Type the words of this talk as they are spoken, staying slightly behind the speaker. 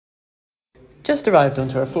Just arrived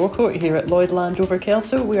onto our forecourt here at Lloyd Land Rover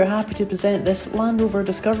Kelso. We are happy to present this Land Rover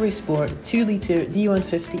Discovery Sport 2-litre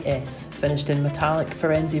D150S, finished in metallic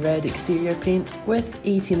Firenze red exterior paint with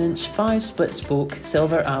 18-inch 5-split spoke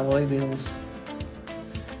silver alloy wheels.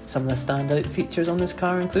 Some of the standout features on this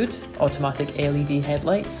car include automatic LED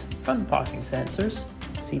headlights, front parking sensors,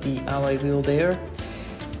 see the alloy wheel there,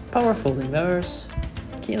 power folding mirrors,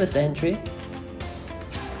 keyless entry,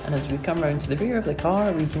 and as we come round to the rear of the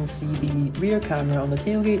car we can see the rear camera on the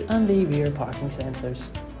tailgate and the rear parking sensors.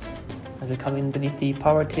 As we come in beneath the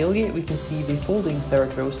powered tailgate we can see the folding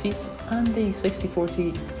third row seats and the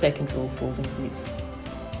 60/40 second row folding seats.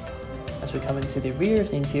 As we come into the rear of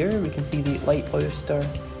the interior we can see the light oyster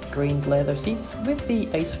grained leather seats with the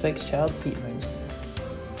Isofix child seat mounts there.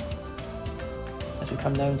 As we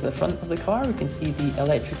come down to the front of the car we can see the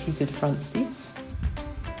electric heated front seats.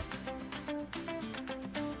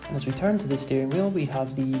 And as we turn to the steering wheel we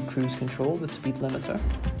have the cruise control with speed limiter,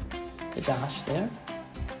 the dash there,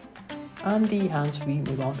 and the hands-free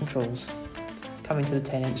mobile controls. Coming to the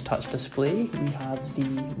 10-inch touch display we have the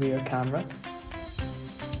rear camera,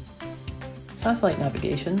 satellite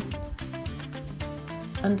navigation,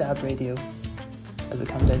 and DAB radio. As we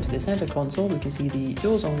come down to the centre console we can see the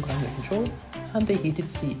dual zone climate control and the heated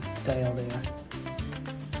seat dial there.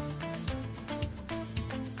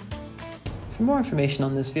 For more information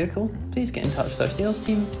on this vehicle, please get in touch with our sales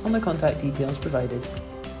team on the contact details provided.